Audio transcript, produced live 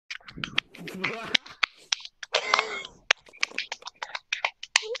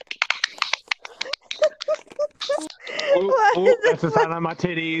Whoop, that's the sound of my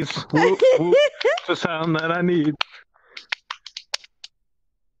titties. Whoop, whoop. That's the sound that I need.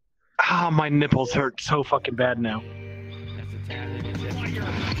 Ah, my nipples hurt so fucking bad now.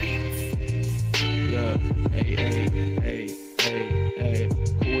 Yeah, hey,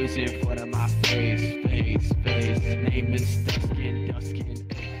 who is in front of my face? Name is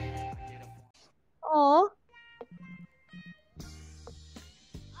Duskin. Aww.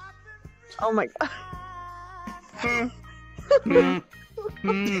 Oh my god.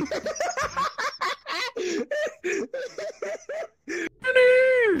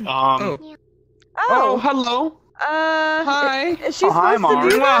 Oh, hello. Hi. Is she supposed to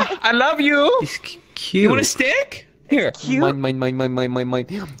do that? I love you. He's cute. You want a stick? Here. Cute? Mine.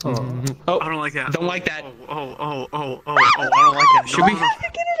 Oh, I don't like that. Don't like that. Oh, I don't like that. Should we?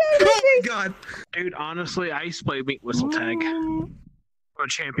 Oh my god. Dude, honestly, I used to play meat whistle tag. I'm a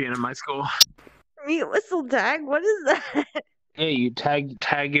champion in my school. Meat whistle tag? What is that? Yeah, you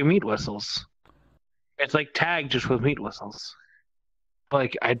tag your meat whistles. It's like tag just with meat whistles.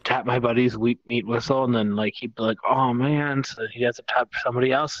 Like, I'd tap my buddy's meat whistle, and then like he'd be like, "Oh man," so he has to tap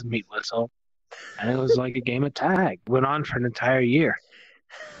somebody else's meat whistle, and it was like a game of tag. Went on for an entire year.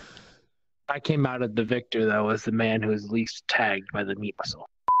 I came out of the victor though as the man who was least tagged by the meat whistle.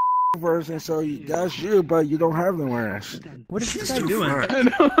 Version, so that's you, but you don't have no ass. What is this guy doing?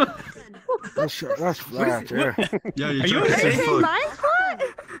 That's flat, yeah. Yeah, Are you okay?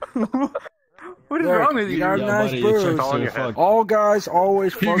 What is Look, wrong with you? You got nice boobs. All guys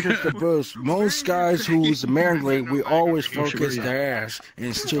always focus the boobs. Most guys who's manly, we always focus their ass, and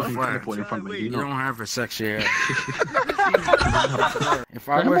it's too flat. You don't have a sexy ass. If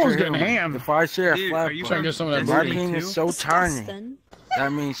I was getting ham, if I say a flat butt, my penis is so tiny.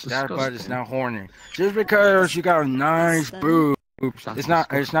 That means that butt is not horny. Just because you got a nice boob, it's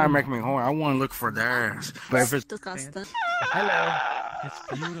not making me horny. I want to look for the ass. But if it's Hello. It's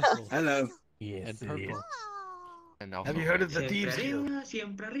beautiful. Hello. Yeah, and purple. Have you heard of the Thieves Guild?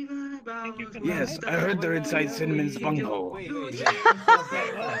 Yes, I heard they're inside Cinnamon's bunghole.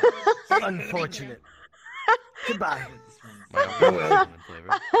 Unfortunate. Goodbye.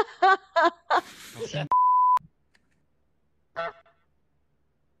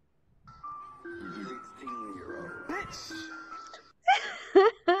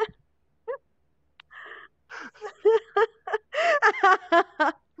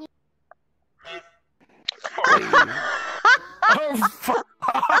 Oh fuck!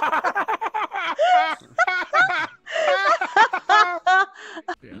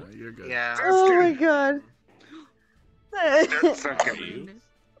 yeah, you're good. Yeah. Oh my god. I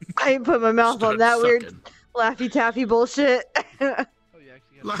ain't put my mouth on that weird Laffy Taffy bullshit.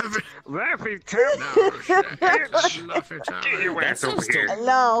 Laffy Taffy. Get your ass over here.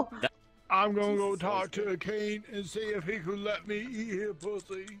 No. I'm gonna go talk to Kane and see if he could let me eat his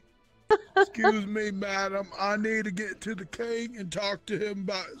pussy. Excuse me, madam. I need to get to the king and talk to him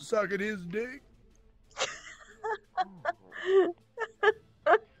about sucking his dick.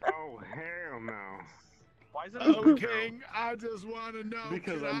 Oh, hell no. Why is it Oh, King, I just want to know,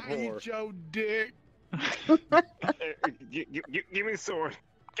 Because can I'm I poor. eat your dick? Give me the sword.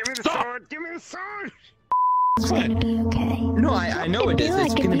 Give me the sword. Give me the sword. It's gonna be okay. No, I know it is.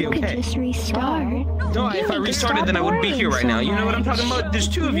 It's gonna be okay. Just restart. No, if I restarted, then I wouldn't be here right now. You know what I'm talking about? There's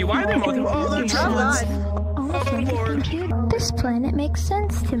two of you. Why are there multiple? Oh, they're triplets. Honestly, computer. This planet makes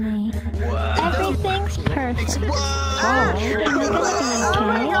sense to me. Everything's perfect. Oh, okay.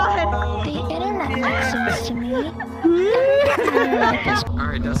 The internet makes sense to me.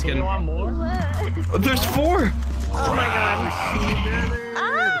 Alright, Duskin. You want more? Oh, there's four! Oh my god.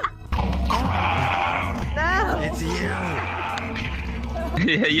 No. It's you.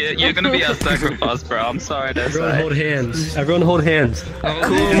 Yeah, you're gonna be our sacrifice, bro. I'm sorry to Everyone say. hold hands. Everyone hold hands.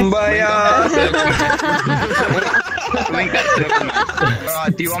 Kumbaya! Link that circle, man.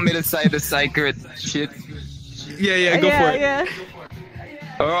 Alright, do you want me to say the sacred shit? Yeah, go for it. Yeah.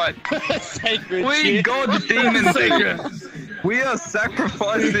 Alright. We God demons. We are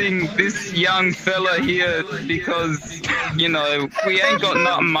sacrificing this young fella here because, you know, we ain't got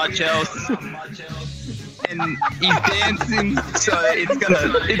nothing much else. And he's dancing, so it's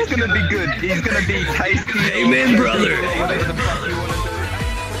gonna be good. He's gonna be tasty. Amen, brother. Whatever the fuck